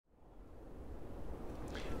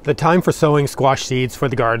The time for sowing squash seeds for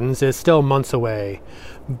the gardens is still months away,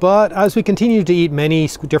 but as we continue to eat many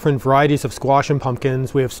different varieties of squash and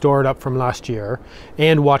pumpkins we have stored up from last year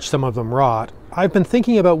and watch some of them rot, I've been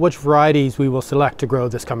thinking about which varieties we will select to grow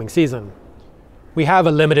this coming season. We have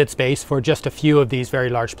a limited space for just a few of these very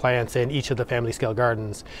large plants in each of the family scale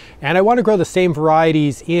gardens, and I want to grow the same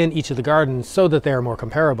varieties in each of the gardens so that they are more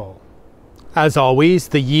comparable. As always,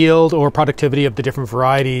 the yield or productivity of the different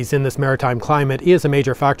varieties in this maritime climate is a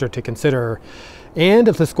major factor to consider, and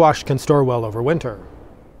if the squash can store well over winter.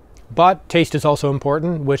 But taste is also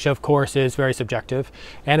important, which of course is very subjective,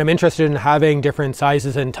 and I'm interested in having different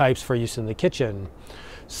sizes and types for use in the kitchen.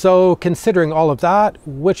 So considering all of that,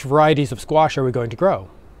 which varieties of squash are we going to grow?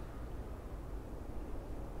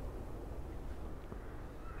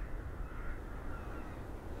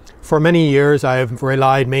 For many years, I have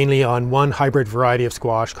relied mainly on one hybrid variety of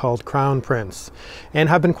squash called Crown Prince, and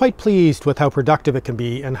have been quite pleased with how productive it can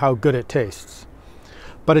be and how good it tastes.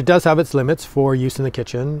 But it does have its limits for use in the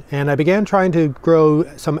kitchen, and I began trying to grow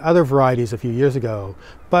some other varieties a few years ago,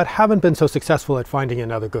 but haven't been so successful at finding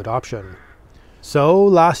another good option. So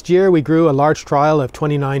last year we grew a large trial of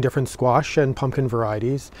 29 different squash and pumpkin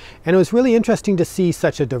varieties, and it was really interesting to see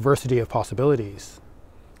such a diversity of possibilities.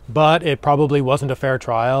 But it probably wasn't a fair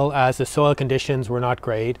trial, as the soil conditions were not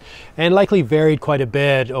great and likely varied quite a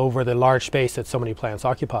bit over the large space that so many plants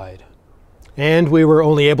occupied. And we were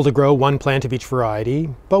only able to grow one plant of each variety,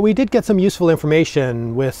 but we did get some useful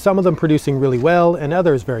information, with some of them producing really well and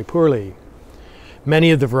others very poorly.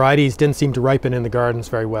 Many of the varieties didn't seem to ripen in the gardens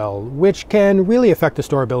very well, which can really affect the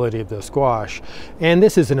storability of the squash, and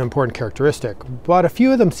this is an important characteristic, but a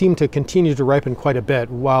few of them seem to continue to ripen quite a bit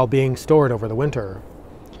while being stored over the winter.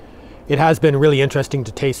 It has been really interesting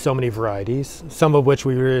to taste so many varieties, some of which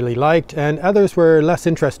we really liked and others were less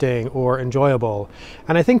interesting or enjoyable,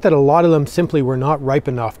 and I think that a lot of them simply were not ripe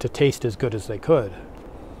enough to taste as good as they could.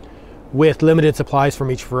 With limited supplies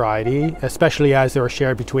from each variety, especially as they were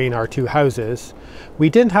shared between our two houses, we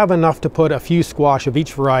didn't have enough to put a few squash of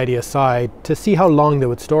each variety aside to see how long they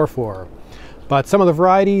would store for, but some of the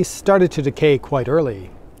varieties started to decay quite early.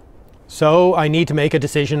 So I need to make a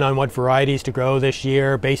decision on what varieties to grow this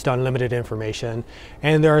year based on limited information,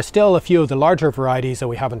 and there are still a few of the larger varieties that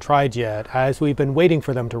we haven't tried yet, as we've been waiting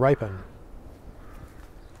for them to ripen.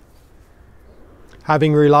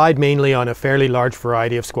 Having relied mainly on a fairly large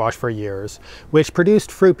variety of squash for years, which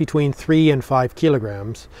produced fruit between 3 and 5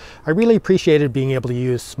 kilograms, I really appreciated being able to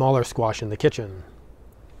use smaller squash in the kitchen.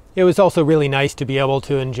 It was also really nice to be able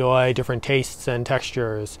to enjoy different tastes and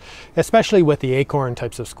textures, especially with the Acorn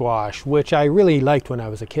types of squash, which I really liked when I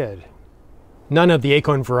was a kid. None of the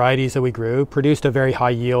Acorn varieties that we grew produced a very high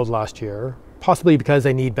yield last year, possibly because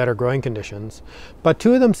they need better growing conditions, but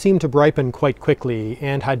 2 of them seemed to ripen quite quickly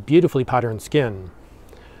and had beautifully patterned skin.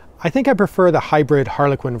 I think I prefer the hybrid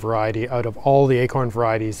Harlequin variety out of all the Acorn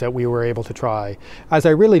varieties that we were able to try, as I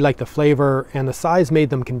really liked the flavor and the size made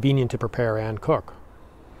them convenient to prepare and cook.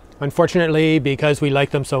 Unfortunately, because we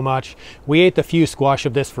like them so much, we ate the few squash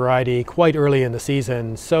of this variety quite early in the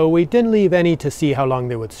season, so we didn't leave any to see how long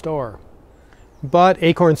they would store. But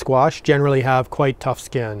Acorn squash generally have quite tough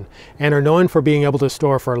skin and are known for being able to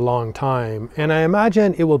store for a long time, and I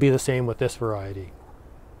imagine it will be the same with this variety.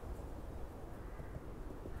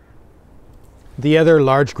 The other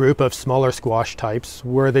large group of smaller squash types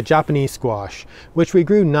were the Japanese squash, which we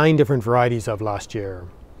grew 9 different varieties of last year.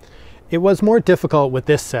 It was more difficult with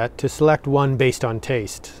this set to select one based on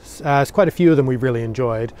taste, as quite a few of them we really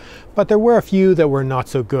enjoyed, but there were a few that were not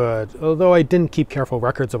so good, although I didn't keep careful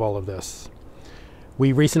records of all of this.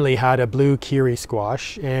 We recently had a blue kiri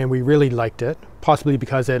squash, and we really liked it, possibly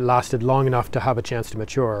because it lasted long enough to have a chance to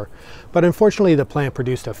mature, but unfortunately the plant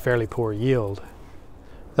produced a fairly poor yield.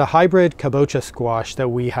 The hybrid kabocha squash that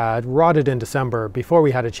we had rotted in December before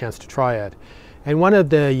we had a chance to try it, and one of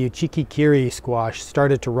the Yuchiki Kiri squash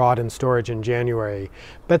started to rot in storage in January,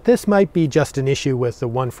 but this might be just an issue with the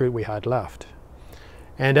one fruit we had left.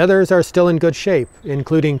 And others are still in good shape,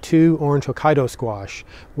 including 2 orange Hokkaido squash,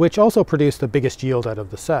 which also produced the biggest yield out of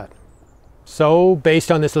the set. So,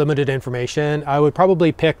 based on this limited information, I would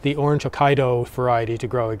probably pick the orange Hokkaido variety to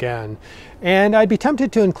grow again, and I'd be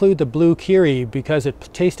tempted to include the blue Kiri because it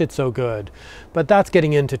tasted so good, but that's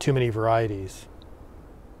getting into too many varieties.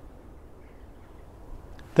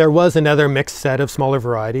 There was another mixed set of smaller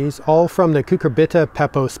varieties, all from the Cucurbita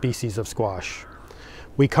pepo species of squash.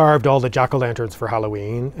 We carved all the jack-o'-lanterns for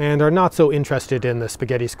Halloween, and are not so interested in the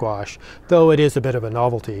spaghetti squash, though it is a bit of a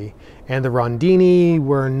novelty, and the rondini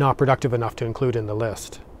were not productive enough to include in the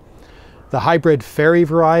list. The hybrid fairy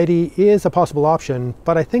variety is a possible option,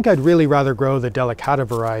 but I think I'd really rather grow the delicata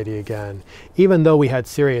variety again, even though we had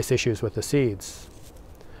serious issues with the seeds.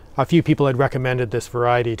 A few people had recommended this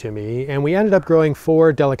variety to me, and we ended up growing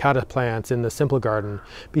 4 delicata plants in the simple garden,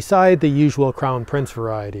 beside the usual Crown Prince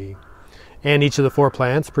variety. And each of the 4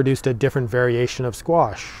 plants produced a different variation of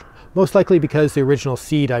squash, most likely because the original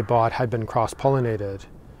seed I bought had been cross-pollinated.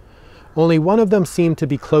 Only one of them seemed to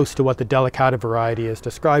be close to what the delicata variety is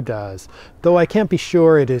described as, though I can't be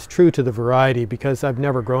sure it is true to the variety because I've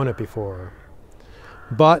never grown it before.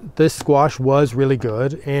 But this squash was really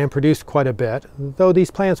good and produced quite a bit, though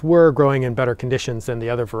these plants were growing in better conditions than the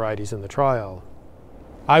other varieties in the trial.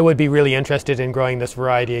 I would be really interested in growing this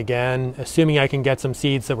variety again, assuming I can get some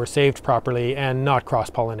seeds that were saved properly and not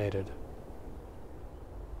cross-pollinated.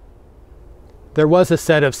 There was a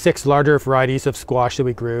set of 6 larger varieties of squash that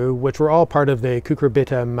we grew, which were all part of the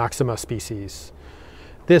Cucurbita Maxima species.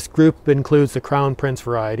 This group includes the Crown Prince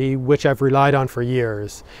variety, which I've relied on for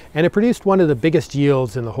years, and it produced one of the biggest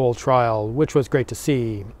yields in the whole trial, which was great to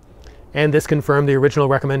see. And this confirmed the original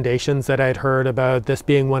recommendations that I had heard about this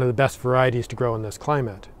being one of the best varieties to grow in this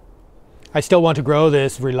climate. I still want to grow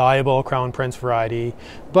this reliable Crown Prince variety,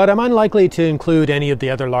 but I'm unlikely to include any of the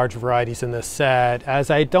other large varieties in this set, as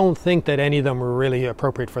I don't think that any of them were really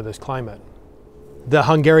appropriate for this climate. The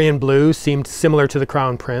Hungarian Blue seemed similar to the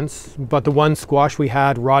Crown Prince, but the one squash we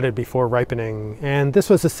had rotted before ripening, and this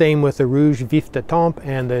was the same with the Rouge Vif de Tempe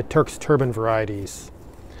and the Turk's Turban varieties.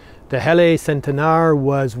 The Hele Centenaire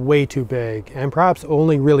was way too big, and perhaps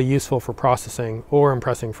only really useful for processing or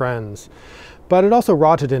impressing friends, but it also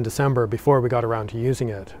rotted in December before we got around to using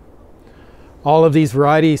it. All of these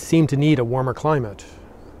varieties seem to need a warmer climate.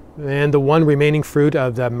 And the one remaining fruit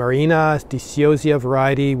of the Marina Deciosia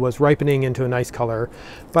variety was ripening into a nice color,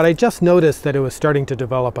 but I just noticed that it was starting to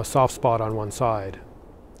develop a soft spot on one side.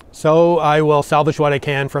 So I will salvage what I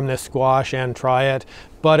can from this squash and try it,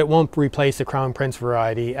 but it won't replace the Crown Prince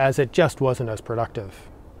variety as it just wasn't as productive.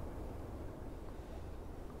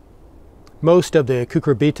 Most of the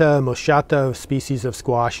Cucurbita Moschata species of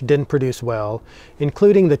squash didn't produce well,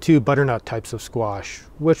 including the 2 butternut types of squash,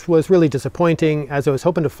 which was really disappointing as I was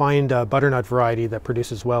hoping to find a butternut variety that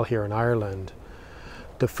produces well here in Ireland.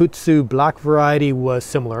 The Futsu Black variety was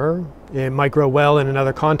similar. It might grow well in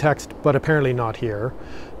another context, but apparently not here.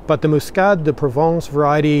 But the Muscade de Provence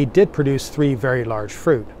variety did produce 3 very large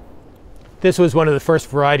fruit. This was one of the first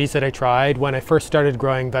varieties that I tried when I first started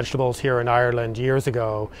growing vegetables here in Ireland years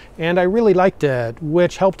ago, and I really liked it,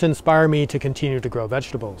 which helped inspire me to continue to grow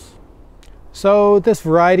vegetables. So this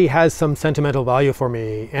variety has some sentimental value for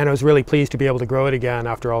me, and I was really pleased to be able to grow it again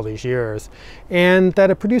after all these years, and that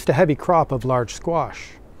it produced a heavy crop of large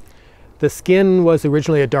squash. The skin was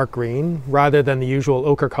originally a dark green, rather than the usual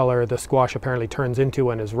ochre color the squash apparently turns into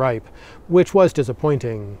when it is ripe, which was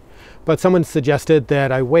disappointing. But someone suggested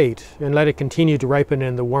that I wait and let it continue to ripen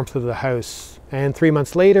in the warmth of the house, and 3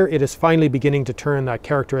 months later it is finally beginning to turn that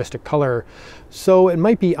characteristic color, so it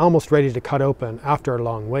might be almost ready to cut open after a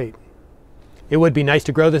long wait. It would be nice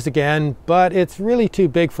to grow this again, but it's really too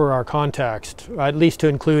big for our context, at least to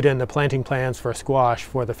include in the planting plans for squash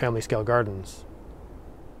for the family scale gardens.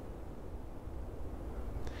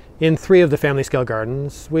 In 3 of the family scale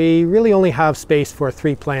gardens, we really only have space for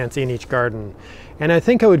 3 plants in each garden, and I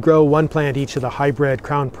think I would grow 1 plant each of the hybrid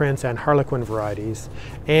Crown Prince and Harlequin varieties,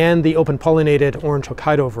 and the open pollinated Orange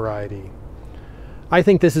Hokkaido variety. I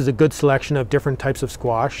think this is a good selection of different types of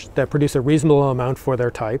squash that produce a reasonable amount for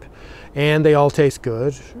their type, and they all taste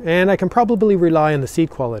good, and I can probably rely on the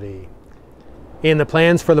seed quality. In the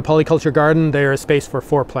plans for the polyculture garden, there is space for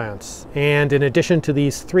 4 plants, and in addition to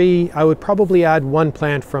these 3, I would probably add 1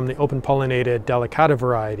 plant from the open pollinated delicata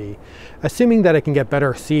variety, assuming that I can get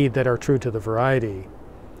better seed that are true to the variety.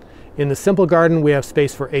 In the simple garden, we have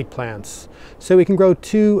space for 8 plants, so we can grow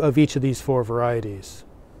 2 of each of these 4 varieties.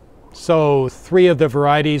 So 3 of the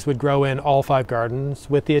varieties would grow in all 5 gardens,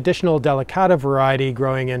 with the additional delicata variety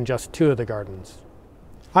growing in just 2 of the gardens.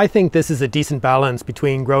 I think this is a decent balance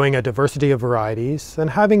between growing a diversity of varieties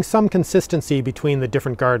and having some consistency between the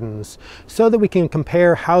different gardens so that we can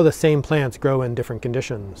compare how the same plants grow in different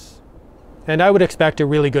conditions. And I would expect a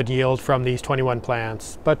really good yield from these 21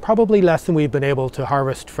 plants, but probably less than we've been able to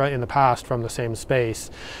harvest in the past from the same space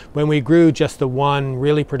when we grew just the one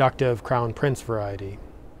really productive Crown Prince variety.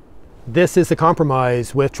 This is a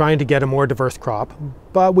compromise with trying to get a more diverse crop,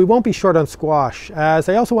 but we won't be short on squash, as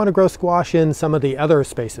I also want to grow squash in some of the other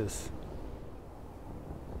spaces.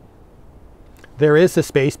 There is a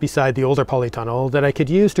space beside the older polytunnel that I could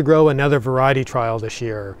use to grow another variety trial this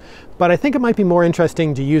year, but I think it might be more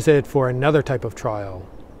interesting to use it for another type of trial.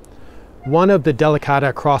 One of the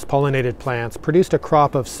delicata cross-pollinated plants produced a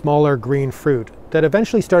crop of smaller green fruit that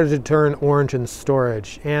eventually started to turn orange in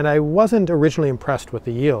storage, and I wasn't originally impressed with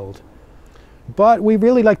the yield. But we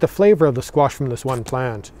really liked the flavor of the squash from this one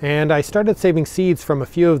plant, and I started saving seeds from a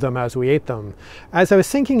few of them as we ate them, as I was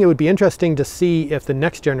thinking it would be interesting to see if the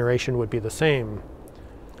next generation would be the same.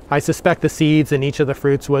 I suspect the seeds in each of the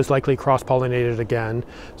fruits was likely cross-pollinated again,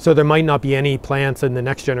 so there might not be any plants in the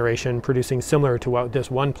next generation producing similar to what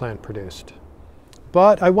this one plant produced.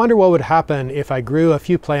 But I wonder what would happen if I grew a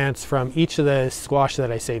few plants from each of the squash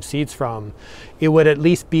that I saved seeds from. It would at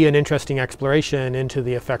least be an interesting exploration into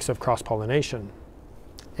the effects of cross-pollination.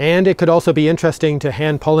 And it could also be interesting to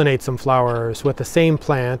hand-pollinate some flowers with the same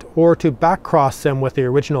plant, or to back-cross them with the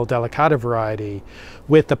original delicata variety,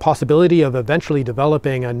 with the possibility of eventually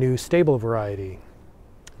developing a new stable variety.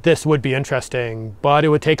 This would be interesting, but it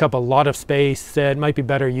would take up a lot of space that might be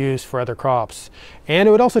better used for other crops. And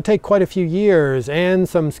it would also take quite a few years and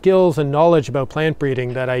some skills and knowledge about plant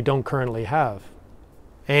breeding that I don't currently have.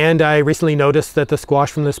 And I recently noticed that the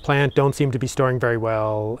squash from this plant don't seem to be storing very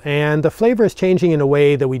well, and the flavor is changing in a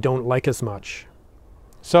way that we don't like as much.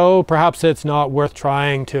 So perhaps it's not worth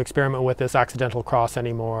trying to experiment with this accidental cross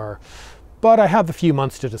anymore, but I have a few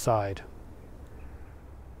months to decide.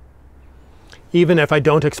 Even if I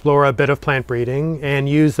don't explore a bit of plant breeding and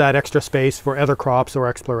use that extra space for other crops or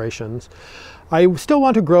explorations, I still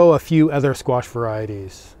want to grow a few other squash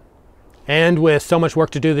varieties. And with so much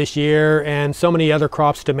work to do this year and so many other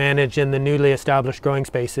crops to manage in the newly established growing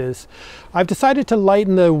spaces, I've decided to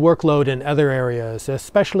lighten the workload in other areas,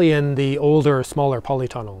 especially in the older, smaller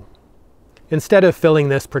polytunnel. Instead of filling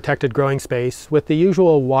this protected growing space with the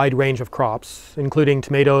usual wide range of crops, including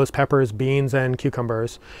tomatoes, peppers, beans, and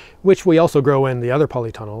cucumbers, which we also grow in the other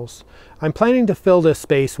polytunnels, I'm planning to fill this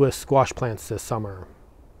space with squash plants this summer.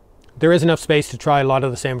 There is enough space to try a lot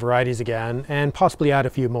of the same varieties again, and possibly add a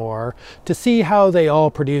few more, to see how they all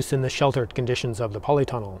produce in the sheltered conditions of the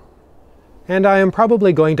polytunnel. And I am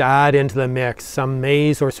probably going to add into the mix some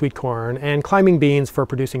maize or sweet corn and climbing beans for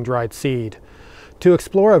producing dried seed, to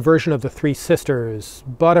explore a version of the Three Sisters,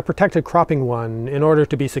 but a protected cropping one in order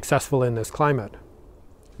to be successful in this climate.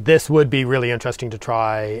 This would be really interesting to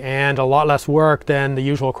try, and a lot less work than the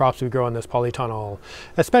usual crops we grow in this polytunnel,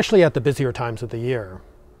 especially at the busier times of the year.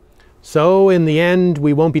 So in the end,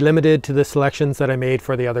 we won't be limited to the selections that I made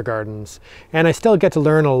for the other gardens, and I still get to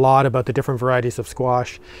learn a lot about the different varieties of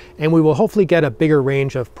squash, and we will hopefully get a bigger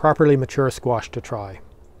range of properly mature squash to try.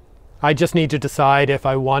 I just need to decide if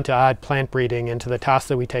I want to add plant breeding into the tasks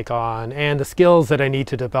that we take on and the skills that I need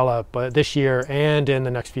to develop this year and in the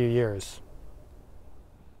next few years.